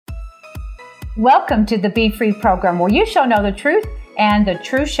Welcome to the Be Free program, where you shall know the truth, and the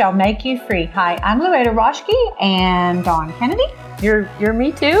truth shall make you free. Hi, I'm Louetta Roschke and Dawn Kennedy. You're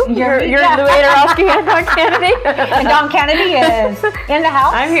me too? You're yeah. Louetta Roschke and Dawn Kennedy? And Dawn Kennedy is in the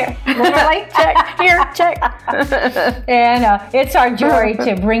house. I'm here. Literally. Check. Here, check. And it's our joy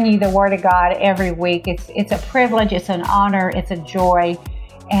to bring you the Word of God every week. It's a privilege, it's an honor, it's a joy.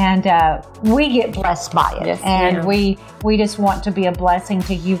 And we get blessed by it. Yes, and we just want to be a blessing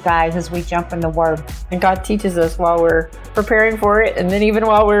to you guys as we jump in the Word. And God teaches us while we're preparing for it, and then even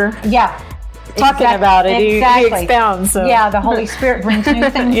while we're talking about it, He expounds. So. Yeah, the Holy Spirit brings new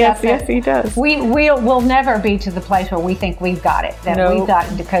things up. Yes, He does. We'll never be to the place where we think we've got it. We've got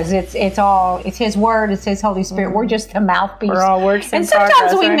it, because it's His Word, it's His Holy Spirit. Mm-hmm. We're just the mouthpiece. We're all works in progress. And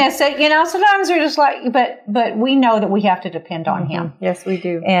sometimes we miss it. Sometimes we're just like, but we know that we have to depend on Him. Yes, we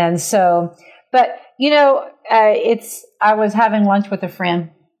do. And so, but I was having lunch with a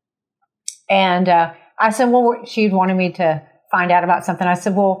friend, and I said, well, she wanted me to find out about something. I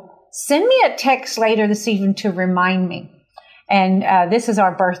said, well, send me a text later this evening to remind me. And this is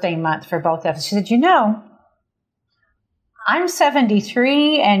our birthday month for both of us. She said, I'm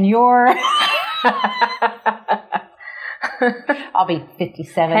 73 and you're... I'll be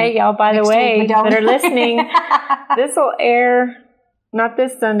 57. Hey, y'all, by the way, that are listening, this will air not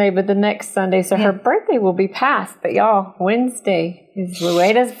this Sunday, but the next Sunday. So her birthday will be past. But y'all, Wednesday is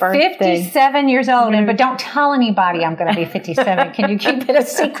Louetta's birthday. 57 years old. But don't tell anybody I'm going to be 57. Can you keep it a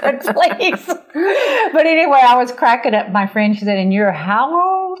secret, please? But anyway, I was cracking up. My friend, she said, and you're how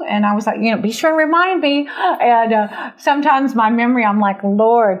old? And I was like, be sure to remind me. And sometimes my memory, I'm like,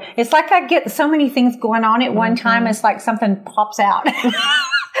 Lord, it's like I get so many things going on at one time. It's like something pops out.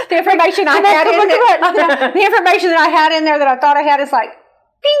 The information I had in there, the information that I had in there that I thought I had is like,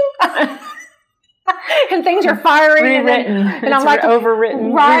 ping, and things are firing. Rewritten. And I'm like,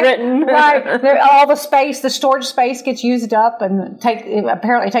 overwritten, rewritten. Right. All the storage space gets used up, and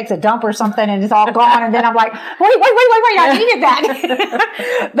apparently takes a dump or something, and it's all gone. And then I'm like, wait, I needed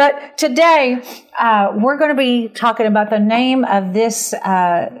that. But today, we're going to be talking about the name of this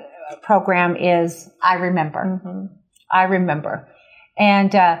program is I Remember. Mm-hmm. I Remember.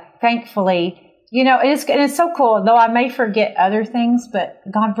 And thankfully, it's so cool. Though I may forget other things, but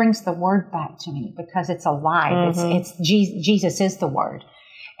God brings the Word back to me because it's alive. Mm-hmm. It's Jesus is the Word.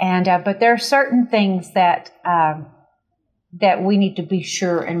 And but there are certain things that we need to be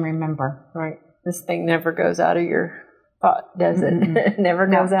sure and remember. Right. This thing never goes out of your thought, does it? Mm-hmm. It never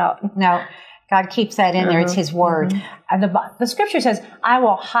goes out. No. God keeps that in there. It's His Word. Mm-hmm. And the Scripture says, "I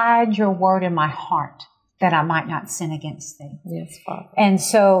will hide your Word in my heart, that I might not sin against thee." Yes, Father. And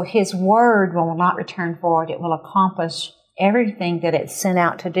so His Word will not return void. It will accomplish everything that it's sent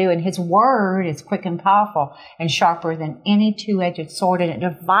out to do. And His Word is quick and powerful and sharper than any two-edged sword. And it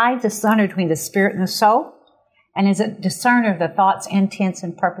divides asunder between the spirit and the soul, and is a discerner of the thoughts, intents,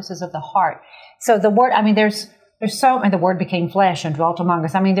 and purposes of the heart. So the Word, there's and the Word became flesh and dwelt among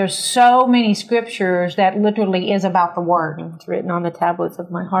us. There's so many scriptures that literally is about the Word. It's written on the tablets of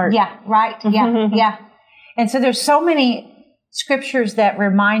my heart. Yeah, right. Yeah, yeah. And so there's so many scriptures that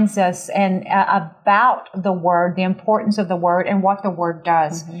reminds us about the Word, the importance of the Word, and what the Word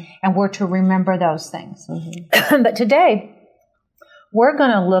does. Mm-hmm. And we're to remember those things. Mm-hmm. But today, we're going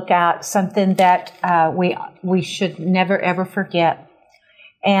to look at something that we should never, ever forget.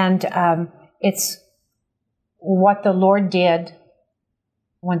 And it's what the Lord did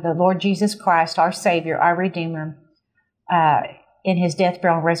when the Lord Jesus Christ, our Savior, our Redeemer, in His death,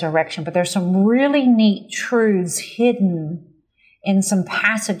 burial, and resurrection. But there's some really neat truths hidden in some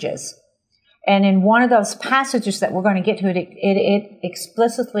passages. And in one of those passages that we're going to get to, it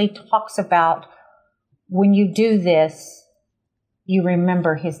explicitly talks about when you do this, you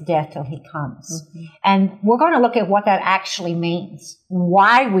remember His death till He comes. Mm-hmm. And we're going to look at what that actually means,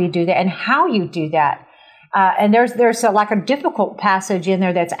 why we do that, and how you do that. And there's a difficult passage in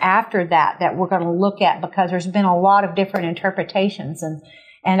there that's after that we're going to look at, because there's been a lot of different interpretations.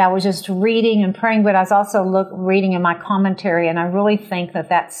 And I was just reading and praying, but I was also reading in my commentary, and I really think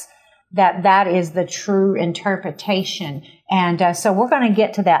that is the true interpretation. And so we're going to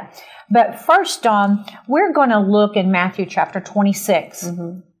get to that. But first, we're going to look in Matthew chapter 26.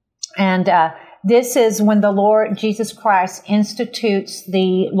 Mm-hmm. And this is when the Lord Jesus Christ institutes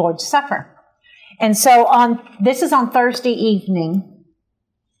the Lord's Supper. And so this is on Thursday evening.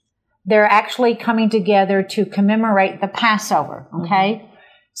 They're actually coming together to commemorate the Passover, okay? Mm-hmm.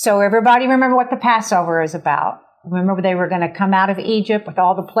 So everybody remember what the Passover is about. Remember, they were going to come out of Egypt with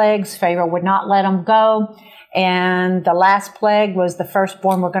all the plagues. Pharaoh would not let them go. And the last plague was the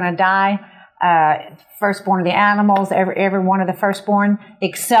firstborn were going to die. Firstborn of the animals, every one of the firstborn,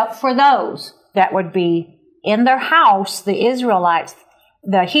 except for those that would be in their house, the Israelites,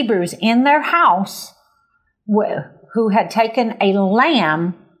 the Hebrews in their house, who had taken a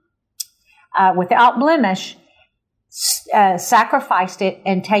lamb without blemish, sacrificed it,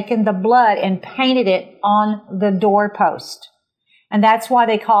 and taken the blood and painted it on the doorpost. And that's why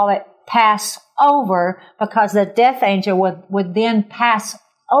they call it Passover, because the death angel would then pass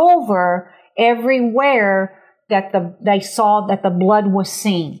over everywhere that they saw that the blood was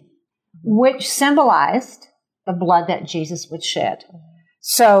seen, which symbolized the blood that Jesus would shed.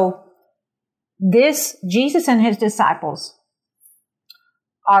 So Jesus and his disciples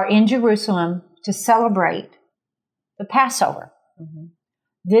are in Jerusalem to celebrate the Passover. Mm-hmm.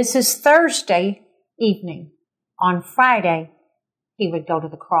 This is Thursday evening. On Friday, he would go to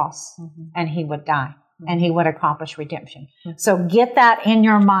the cross, mm-hmm. and he would die, mm-hmm. and he would accomplish redemption. Mm-hmm. So get that in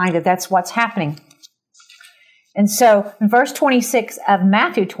your mind that that's what's happening. And so in verse 26 of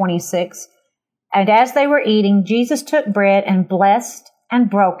Matthew 26, and as they were eating, Jesus took bread and blessed and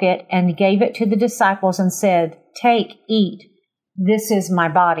broke it and gave it to the disciples and said, "Take, eat, this is my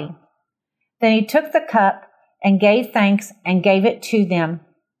body." Then he took the cup and gave thanks and gave it to them,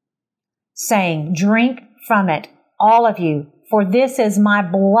 saying, "Drink from it, all of you, for this is my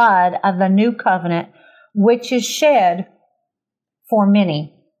blood of the new covenant, which is shed for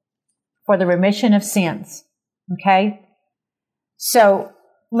many for the remission of sins." Okay? So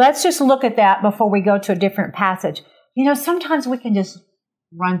let's just look at that before we go to a different passage. You know, sometimes we can just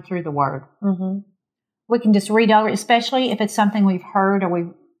run through the word. Mm-hmm. We can just read over it, especially if it's something we've heard or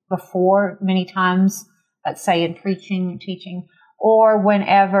we've before many times, let's say in preaching, teaching, or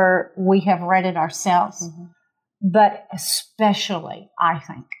whenever we have read it ourselves. Mm-hmm. But especially, I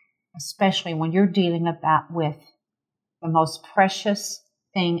think, especially when you're dealing with the most precious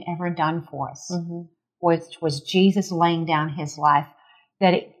thing ever done for us, mm-hmm. which was Jesus laying down his life,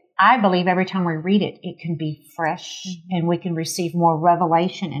 that I believe every time we read it, it can be fresh, mm-hmm. and we can receive more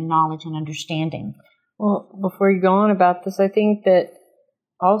revelation and knowledge and understanding. Well, before you go on about this, I think that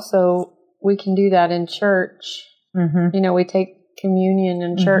also we can do that in church. Mm-hmm. You know, we take communion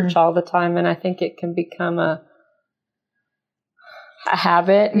in church, mm-hmm. all the time, and I think it can become a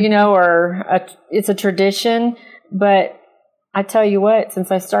habit, you know, or it's a tradition. But I tell you what,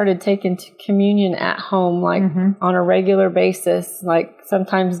 since I started taking communion at home, like mm-hmm. on a regular basis, like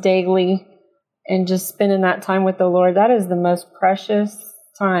sometimes daily, and just spending that time with the Lord, that is the most precious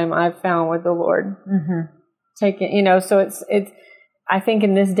time I've found with the Lord. Mm-hmm. Taking, you know, so it's. I think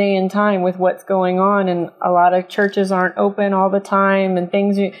in this day and time with what's going on, and a lot of churches aren't open all the time, and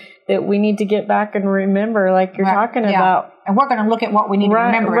things that we need to get back and remember, like you're talking about. And we're going to look at what we need to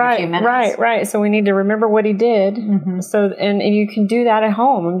remember in a few minutes. Right. So we need to remember what he did. Mm-hmm. So, and you can do that at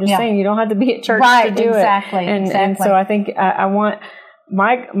home. I'm just saying, you don't have to be at church to do it. And so I think I want,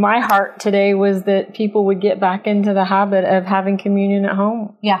 my heart today was that people would get back into the habit of having communion at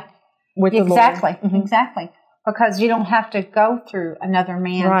home. Yeah. With the Lord. Mm-hmm. Exactly. Because you don't have to go through another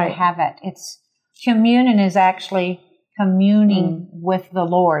man to have it. Communion is actually communing with the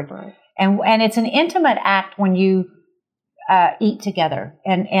Lord. Right. And it's an intimate act when you eat together.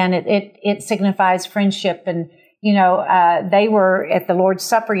 And it signifies friendship. And, you know, they were at the Lord's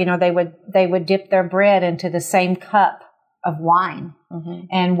Supper, you know, they would dip their bread into the same cup of wine, mm-hmm.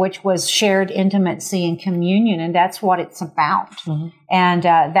 and which was shared intimacy and communion, and that's what it's about. Mm-hmm. And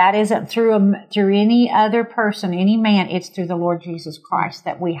that isn't through any other person, any man. It's through the Lord Jesus Christ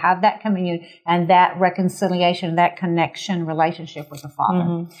that we have that communion and that reconciliation, that connection, relationship with the Father.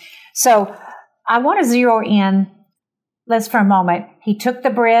 Mm-hmm. So I want to zero in. Let's for a moment. He took the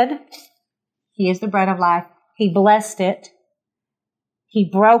bread. He is the bread of life. He blessed it. He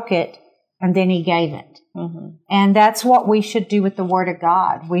broke it, and then he gave it. Mm-hmm. And that's what we should do with the Word of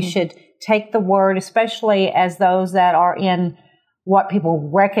God. We mm-hmm. should take the Word, especially as those that are in what people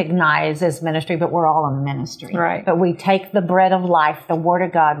recognize as ministry, but we're all in ministry. Right. But we take the bread of life, the Word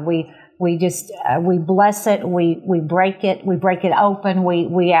of God. We just we bless it. We break it. We break it open.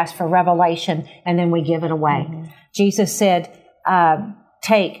 We ask for revelation, and then we give it away. Mm-hmm. Jesus said,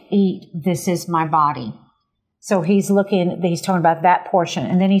 "Take, eat. This is my body." So he's talking about that portion.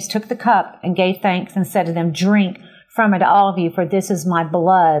 And then he took the cup and gave thanks and said to them, "Drink from it, all of you, for this is my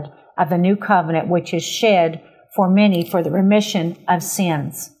blood of the new covenant, which is shed for many for the remission of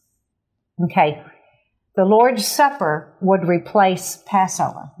sins." Okay. The Lord's Supper would replace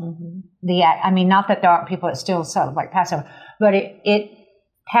Passover. Mm-hmm. Not that there aren't people that still celebrate Passover, but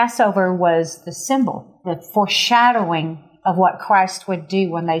Passover was the symbol, the foreshadowing of what Christ would do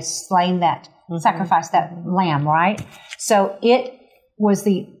when they slain that, mm-hmm. sacrificed that lamb, right? So it was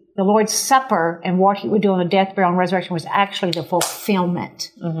the the Lord's Supper and what he would do on the death, burial, and resurrection was actually the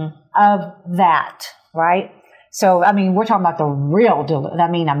fulfillment of that, right? So, I mean, we're talking about the real,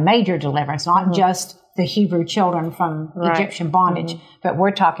 a major deliverance, not just the Hebrew children from Egyptian bondage, but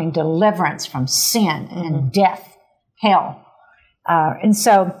we're talking deliverance from sin and death, hell. And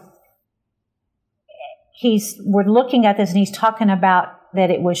so we're looking at this, and he's talking about that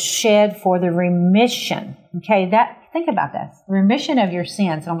it was shed for the remission. Okay, think about this. Remission of your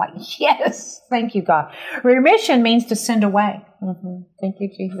sins. And I'm like, yes, thank you, God. Remission means to send away. Thank you,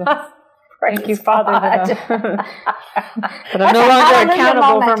 Jesus. Thank you, Father, that I'm no longer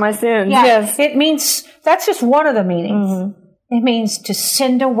accountable for my sins. Yeah. Yes. It means, that's just one of the meanings. It means to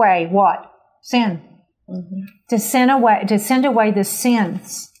send away what? Sin. To send away the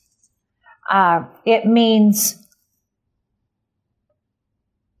sins. It means,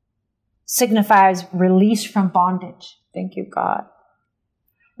 signifies release from bondage. Thank you, God.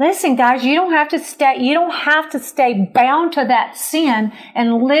 Listen, guys, you don't have to stay bound to that sin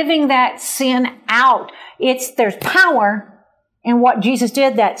and living that sin out. There's power in what Jesus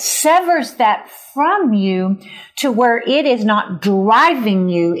did that severs that from you to where it is not driving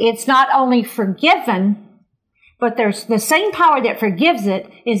you. It's not only forgiven, but there's the same power that forgives it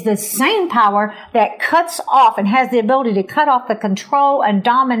is the same power that cuts off and has the ability to cut off the control and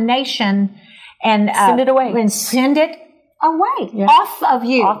domination and send it away. And send it away. Yeah. Off of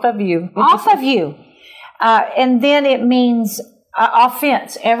you. Off of you. Off of you. And then it means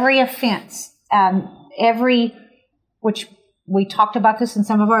offense. Every offense. Which we talked about this in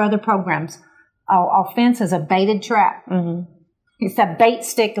some of our other programs. Offense is a baited trap. It's a bait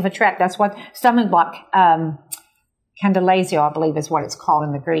stick of a trap. That's what stumbling block, candelazio, I believe is what it's called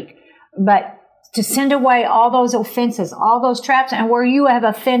in the Greek. But to send away all those offenses, all those traps, and where you have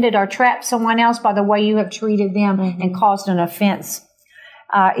offended or trapped someone else by the way you have treated them and caused an offense.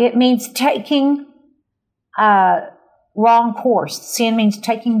 It means taking wrong course. Sin means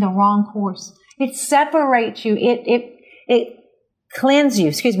taking the wrong course. It separates you. It cleanses you.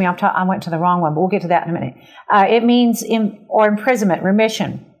 Excuse me, I went to the wrong one, but we'll get to that in a minute. It means imprisonment,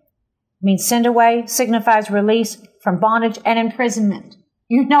 remission. It means send away, signifies release from bondage and imprisonment.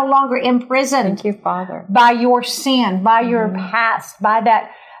 You're no longer imprisoned. Thank you, Father. By your sin, by your past, by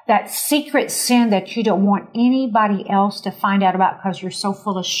that secret sin that you don't want anybody else to find out about because you're so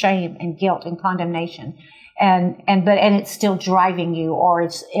full of shame and guilt and condemnation. And it's still driving you, or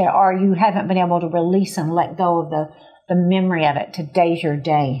you haven't been able to release and let go of the memory of it. Today's your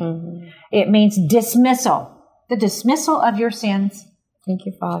day. It means dismissal. The dismissal of your sins. Thank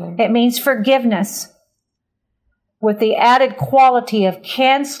you, Father. It means forgiveness, with the added quality of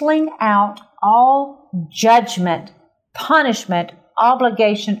canceling out all judgment, punishment,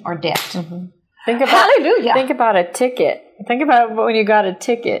 obligation, or debt. Hallelujah. Think about a ticket. Think about when you got a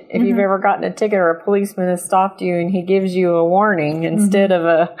ticket. If you've ever gotten a ticket or a policeman has stopped you and he gives you a warning instead of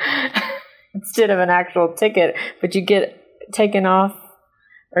an actual ticket, but you get taken off,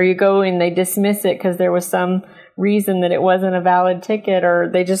 or you go and they dismiss it because there was some reason that it wasn't a valid ticket, or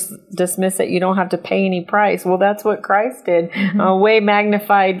they just dismiss it. You don't have to pay any price. Well, that's what Christ did. A way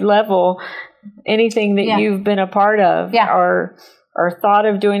magnified level. Anything that you've been a part of or thought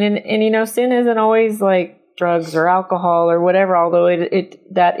of doing, and sin isn't always like drugs or alcohol or whatever, although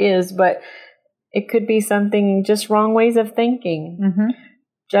that is, but it could be something, just wrong ways of thinking,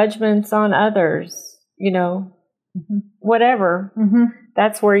 judgments on others, whatever.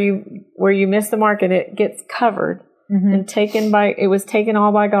 That's where you miss the mark, and it gets covered and it was taken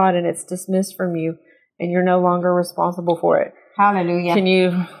all by God, and it's dismissed from you, and you're no longer responsible for it. Hallelujah. Can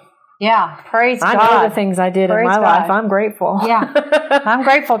you? Yeah, praise God. I know the things I did in my life. I'm grateful. Yeah, I'm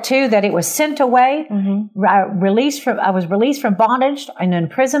grateful too that it was sent away. I was released from bondage and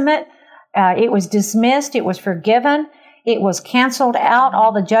imprisonment. It was dismissed. It was forgiven. It was canceled out.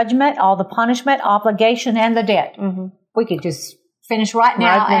 All the judgment, all the punishment, obligation, and the debt. We could just finish right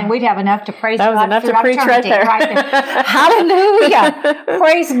now, and we'd have enough to praise God. That was enough to preach right there. Hallelujah.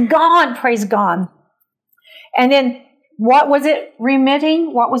 Praise God. Praise God. And then what was it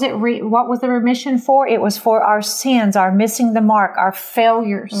remitting? What was the remission for? It was for our sins, our missing the mark, our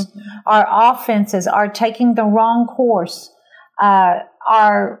failures, our offenses, our taking the wrong course,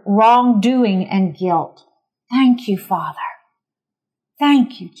 our wrongdoing and guilt. Thank you, Father.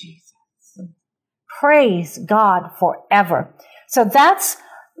 Thank you, Jesus. Praise God forever. So that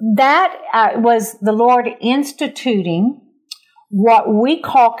was the Lord instituting what we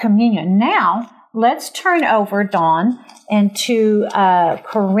call communion. Now, let's turn over, Dawn, into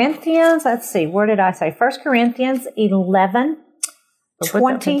Corinthians. Let's see, where did I say? 1 Corinthians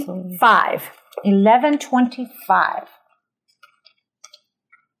 11:25. 11:25.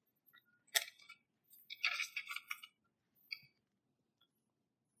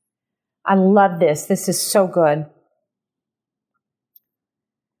 I love this. This is so good.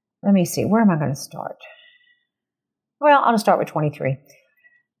 Let me see. Where am I going to start? Well, I'm going to start with 23.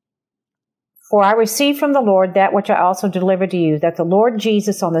 For I received from the Lord that which I also delivered to you, that the Lord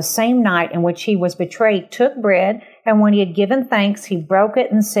Jesus, on the same night in which he was betrayed, took bread, and when he had given thanks, he broke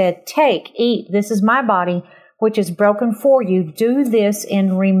it and said, Take, eat, this is my body, which is broken for you. Do this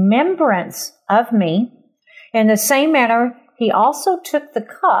in remembrance of me. In the same manner, he also took the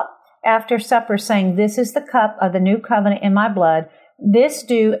cup after supper, saying, This is the cup of the new covenant in my blood. This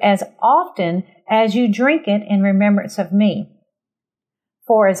do as often as you drink it in remembrance of me.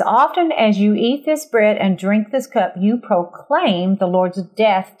 For as often as you eat this bread and drink this cup, you proclaim the Lord's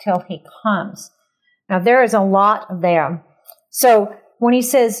death till he comes. Now, there is a lot there. So when he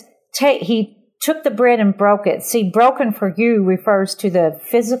says, he took the bread and broke it. See, broken for you refers to the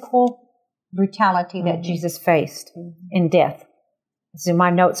physical brutality that Jesus faced in death. This is in my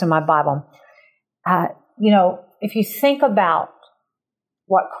notes in my Bible. If you think about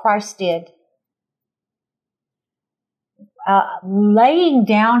what Christ did, laying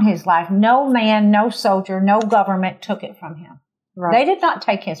down his life, no man, no soldier, no government took it from him. Right. They did not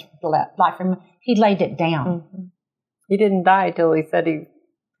take his life from him. He laid it down. Mm-hmm. He didn't die till he said it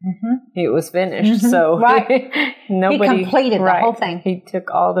was finished. Mm-hmm. So right. Nobody he completed the whole thing. He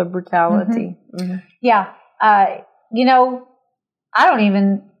took all the brutality. Mm-hmm. Mm-hmm. Yeah. I don't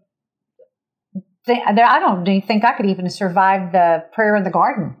even think I could even survive the prayer in the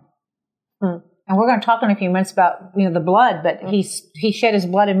garden. Mm. And we're going to talk in a few minutes about the blood, but he shed his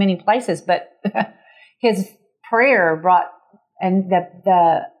blood in many places. But his prayer brought, and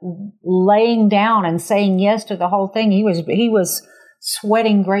the laying down and saying yes to the whole thing. He was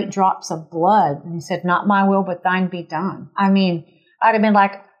sweating great drops of blood, and he said, "Not my will, but thine be done." I mean, I'd have been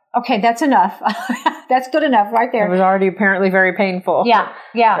like, "Okay, that's enough. That's good enough, right there." It was already apparently very painful. Yeah,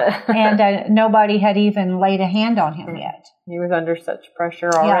 and nobody had even laid a hand on him yet. He was under such pressure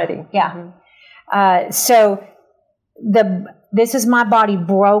already. Yeah. Mm-hmm. So this is my body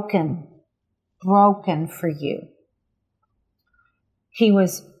broken for you. He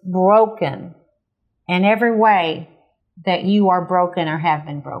was broken in every way that you are broken or have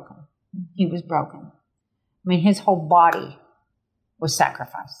been broken. He was broken. I mean, his whole body was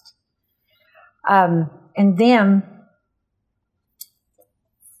sacrificed. And then,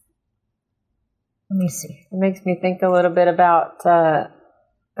 let me see. It makes me think a little bit about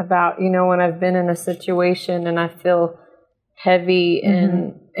when I've been in a situation and I feel heavy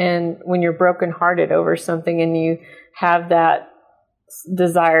and when you're brokenhearted over something and you have that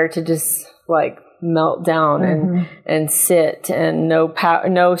desire to just like melt down and sit and no power,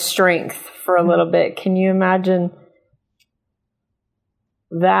 no strength for a little bit. Can you imagine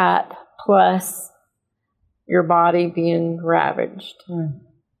that plus your body being ravaged?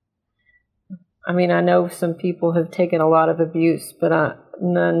 I mean, I know some people have taken a lot of abuse, but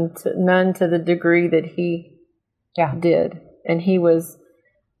none to the degree that he did. And he was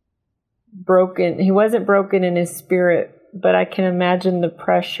broken. He wasn't broken in his spirit, but I can imagine the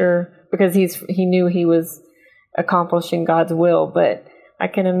pressure because he knew he was accomplishing God's will. But I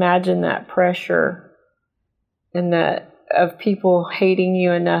can imagine that pressure and that of people hating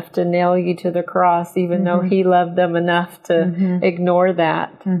you enough to nail you to the cross, even though he loved them enough to ignore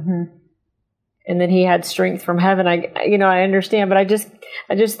that. And then he had strength from heaven. I understand, but I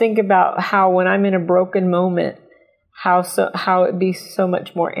just think about how when I'm in a broken moment, how it'd be so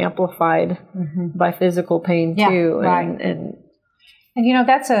much more amplified by physical pain too. Right. And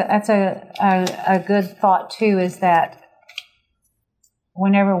that's a good thought too, is that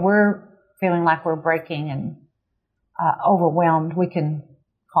whenever we're feeling like we're breaking and overwhelmed, we can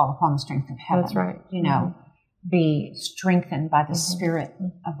call upon the strength of heaven. That's right. Be strengthened by the Spirit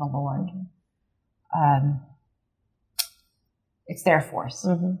of the Lord. It's there for us.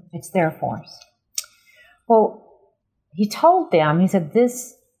 It's there for us. Well, Jesus told them,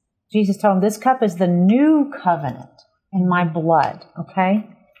 this cup is the new covenant in my blood. Okay.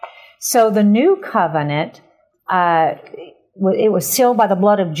 So the new covenant, it was sealed by the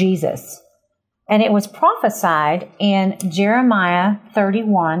blood of Jesus, and it was prophesied in Jeremiah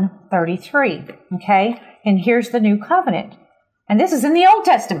 31:33. Okay. And here's the new covenant. And this is in the Old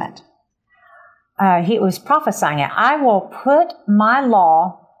Testament. He was prophesying it. I will put my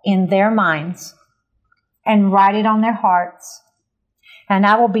law in their minds and write it on their hearts, and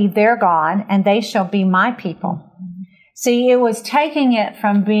I will be their God, and they shall be my people. See, it was taking it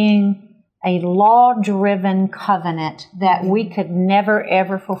from being a law-driven covenant that we could never,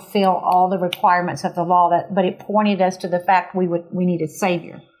 ever fulfill all the requirements of the law, but it pointed us to the fact we needed a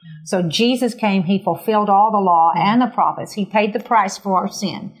Savior. So Jesus came, he fulfilled all the law and the prophets. He paid the price for our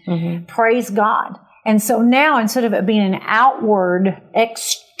sin. Praise God. And so now, instead of it being an outward,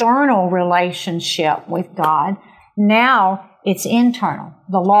 external relationship with God, now it's internal.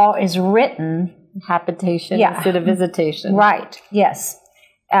 The law is written. Habitation instead of visitation. Right, yes.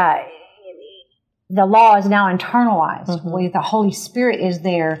 The law is now internalized. Where the Holy Spirit is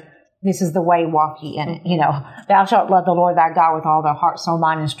there. This is the way, walk ye in it. You know, thou shalt love the Lord thy God with all thy heart, soul,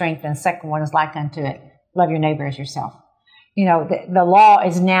 mind, and strength. And the second one is like unto it. Love your neighbor as yourself. You know, the law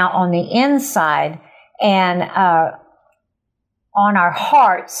is now on the inside and on our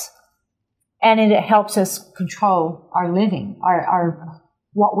hearts, and it helps us control our living, our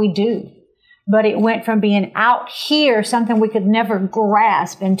what we do. But it went from being out here, something we could never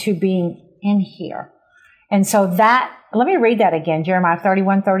grasp, into being in here. And so that, let me read that again, Jeremiah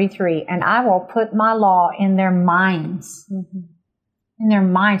 31:33. And I will put my law in their minds. In their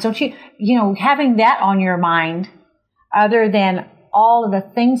minds. Don't you know, having that on your mind, other than all of the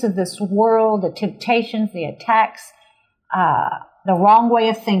things of this world, the temptations, the attacks, the wrong way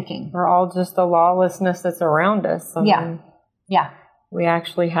of thinking. Or all just the lawlessness that's around us. Yeah. We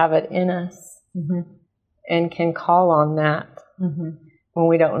actually have it in us and can call on that when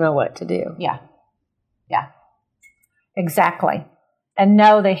we don't know what to do. Yeah. Exactly. And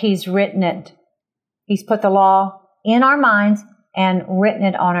know that he's written it. He's put the law in our minds and written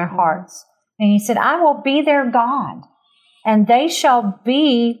it on our hearts. And he said, I will be their God, and they shall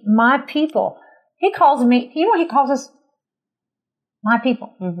be my people. He calls me, you know what he calls us? My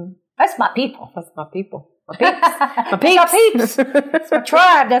people. That's my people. That's my people. My peeps. That's my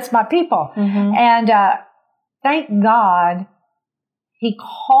tribe. That's my people. And thank God he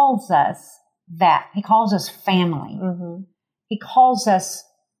calls us that. He calls us family. He calls us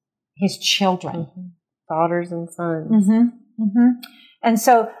his children. Daughters and sons. And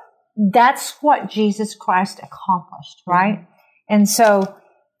so that's what Jesus Christ accomplished, right? And so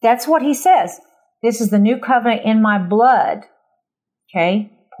that's what he says. This is the new covenant in my blood.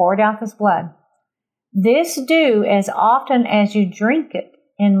 Okay? Poured out this blood. This do as often as you drink it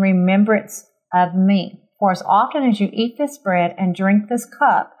in remembrance of me. For as often as you eat this bread and drink this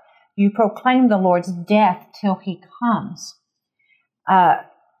cup, you proclaim the Lord's death till he comes.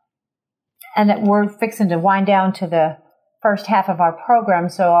 And that we're fixing to wind down to the first half of our program,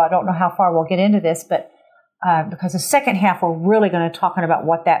 so I don't know how far we'll get into this, but because the second half we're really going to talk about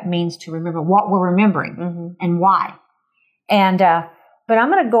what that means to remember, what we're remembering and why. And but I'm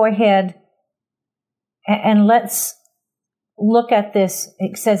going to go ahead and let's look at this.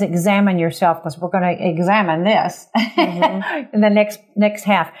 It says examine yourself, because we're going to examine this in the next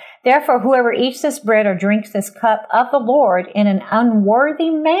half. Therefore, whoever eats this bread or drinks this cup of the Lord in an unworthy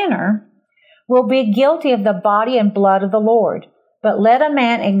manner will be guilty of the body and blood of the Lord. But let a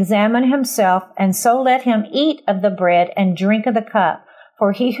man examine himself, and so let him eat of the bread and drink of the cup.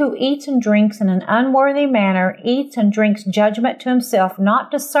 For he who eats and drinks in an unworthy manner eats and drinks judgment to himself,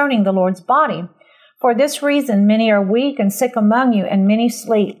 not discerning the Lord's body. For this reason many are weak and sick among you, and many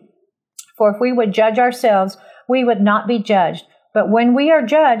sleep. For if we would judge ourselves, we would not be judged. But when we are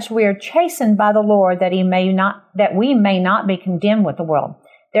judged, we are chastened by the Lord, that we may not be condemned with the world.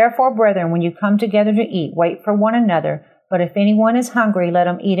 Therefore, brethren, when you come together to eat, wait for one another. But if anyone is hungry, let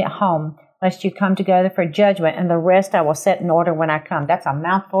him eat at home, lest you come together for judgment, and the rest I will set in order when I come. That's a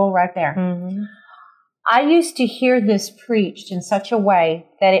mouthful right there. I used to hear this preached in such a way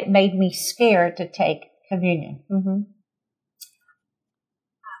that it made me scared to take communion.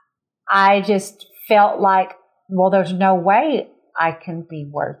 I just felt like, well, there's no way I can be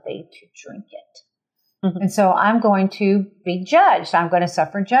worthy to drink it. And so I'm going to be judged. I'm going to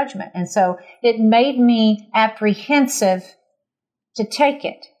suffer judgment. And so it made me apprehensive to take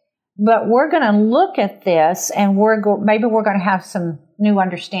it. But we're going to look at this, and maybe we're going to have some new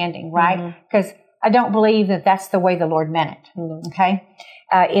understanding, right? Because I don't believe that that's the way the Lord meant it. Okay,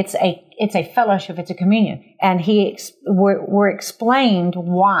 it's a fellowship, it's a communion, and we're explained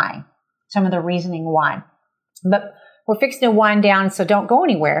why, some of the reasoning why. But we're fixing to wind down, so don't go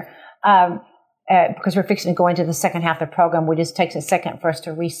anywhere. Because we're fixing to go into the second half of the program. It just takes a second for us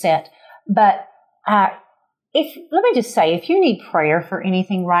to reset. But let me just say, if you need prayer for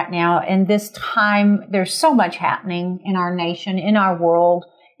anything right now, in this time, there's so much happening in our nation, in our world,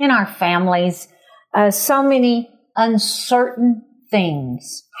 in our families, so many uncertain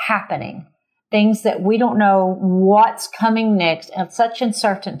things happening, things that we don't know what's coming next, and such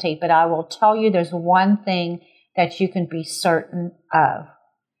uncertainty. But I will tell you, there's one thing that you can be certain of.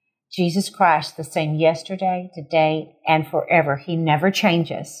 Jesus Christ, the same yesterday, today, and forever. He never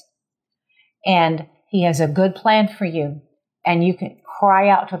changes. And he has a good plan for you. And you can cry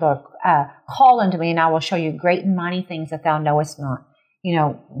out to the, call unto me, and I will show you great and mighty things that thou knowest not. You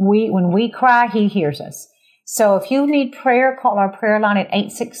know, when we cry, he hears us. So if you need prayer, call our prayer line at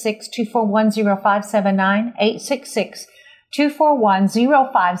 866-241-0579,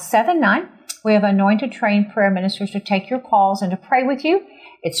 866-241-0579. We have anointed, trained prayer ministers to take your calls and to pray with you.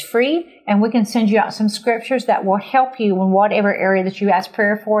 It's free, and we can send you out some scriptures that will help you in whatever area that you ask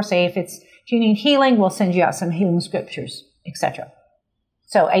prayer for. Say if you need healing, we'll send you out some healing scriptures, etc.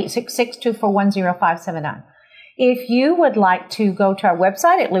 So 866-241-0579. If you would like to go to our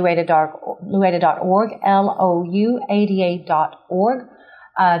website at louada.org, LOUADA.org,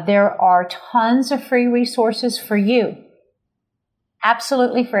 there are tons of free resources for you.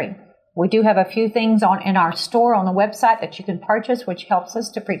 Absolutely free. We do have a few things in our store on the website that you can purchase, which helps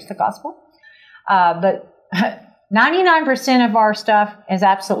us to preach the gospel. But 99% of our stuff is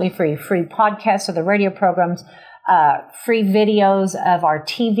absolutely free. Free podcasts of the radio programs, free videos of our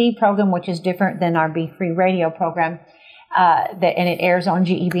TV program, which is different than our Be Free radio program, and it airs on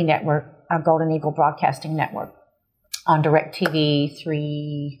GEB Network, our Golden Eagle Broadcasting Network, on DirecTV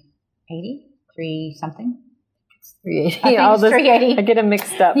 380, something. 380. I think it's 380. I get them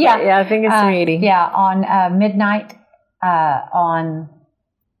mixed up. Yeah, I think it's 380. On midnight on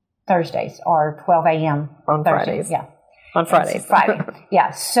Thursdays or 12 a.m. on Thursdays. Fridays. Yeah. On Fridays. Friday.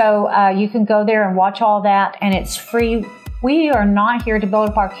 Yeah. So you can go there and watch all that, and it's free. We are not here to build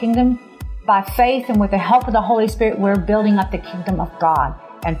up our kingdom. By faith and with the help of the Holy Spirit, we're building up the kingdom of God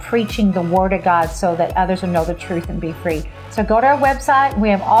and preaching the Word of God so that others will know the truth and be free. So go to our website. We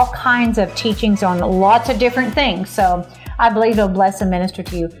have all kinds of teachings on lots of different things. So I believe it'll bless and minister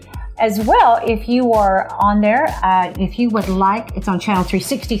to you. As well, if you are on there, if you would like, it's on channel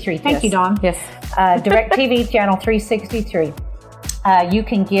 363. Thank you, Dawn. Yes. DirecTV channel 363. You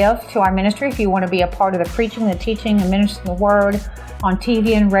can give to our ministry if you want to be a part of the preaching, the teaching, and ministering the Word on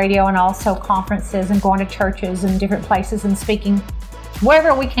TV and radio, and also conferences and going to churches and different places and speaking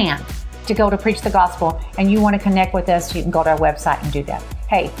wherever we can to go to preach the gospel. And you want to connect with us, you can go to our website and do that.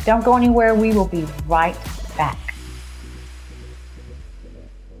 Hey, don't go anywhere. We will be right back.